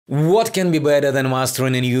What can be better than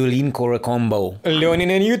mastering a new link or a combo?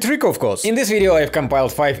 Learning a new trick, of course. In this video I've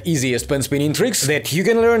compiled 5 easiest pen spinning tricks that you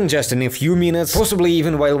can learn just in a few minutes, possibly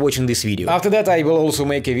even while watching this video. After that I will also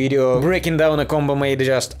make a video breaking down a combo made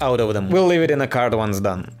just out of them. We'll leave it in a card once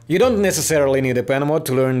done. You don't necessarily need a pen mod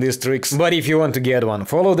to learn these tricks, but if you want to get one,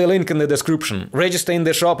 follow the link in the description. Register in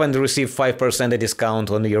the shop and receive 5%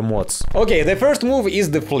 discount on your mods. Okay, the first move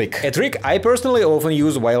is the flick, a trick I personally often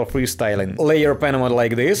use while freestyling. Lay your pen mod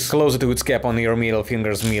like this, close it to its cap on your middle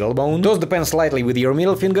finger's middle bone. Toss the pen slightly with your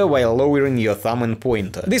middle finger while lowering your thumb and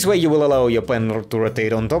pointer. This way you will allow your pen to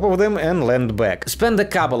rotate on top of them and land back. Spend a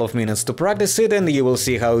couple of minutes to practice it and you will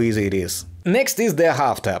see how easy it is. Next is the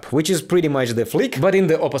half tap, which is pretty much the flick, but in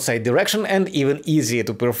the opposite direction and even easier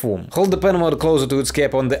to perform. Hold the pen mod closer to its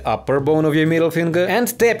cap on the upper bone of your middle finger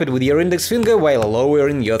and tap it with your index finger while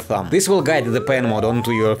lowering your thumb. This will guide the pen mod onto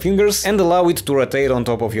your fingers and allow it to rotate on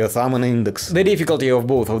top of your thumb and index. The difficulty of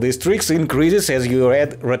both of these tricks increases as you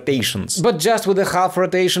add rotations, but just with a half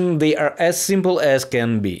rotation they are as simple as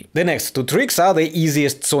can be. The next two tricks are the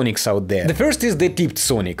easiest sonics out there. The first is the tipped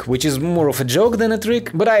sonic, which is more of a joke than a trick,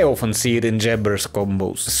 but I often see it in jabbers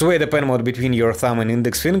combos. Sway the pen mod between your thumb and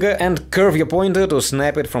index finger and curve your pointer to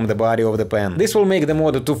snap it from the body of the pen. This will make the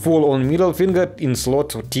mod to fall on middle finger in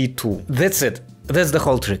slot T2. That's it. That's the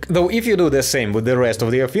whole trick. Though if you do the same with the rest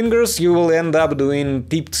of your fingers, you will end up doing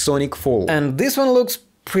tipped sonic fall. And this one looks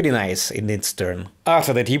pretty nice in its turn.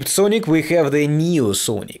 After the tipped sonic we have the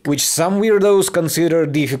neo-sonic, which some weirdos consider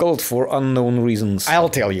difficult for unknown reasons. I'll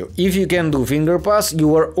tell you, if you can do finger pass,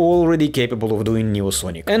 you are already capable of doing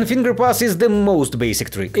neo-sonic. And finger pass is the most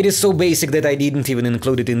basic trick. It is so basic that I didn't even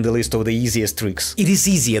include it in the list of the easiest tricks. It is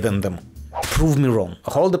easier than them. Prove me wrong.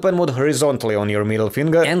 Hold the pen mod horizontally on your middle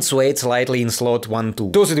finger and sway it slightly in slot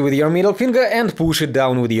 1-2. Toss it with your middle finger and push it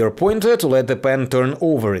down with your pointer to let the pen turn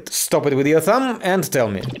over it. Stop it with your thumb and tell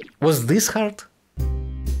me, was this hard?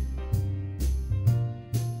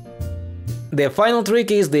 The final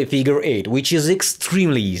trick is the figure 8, which is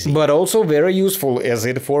extremely easy, but also very useful as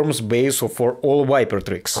it forms base for all wiper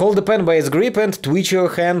tricks. Hold the pen by its grip and twitch your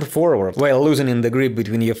hand forward, while loosening the grip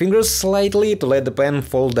between your fingers slightly to let the pen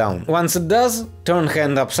fall down. Once it does, turn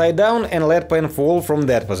hand upside down and let pen fall from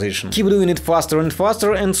that position. Keep doing it faster and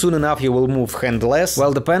faster and soon enough you will move hand less,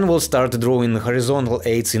 while the pen will start drawing horizontal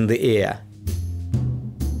 8s in the air.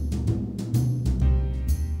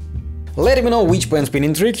 Let me know which pen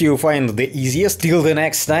spinning trick you find the easiest. Till the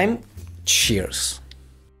next time, cheers!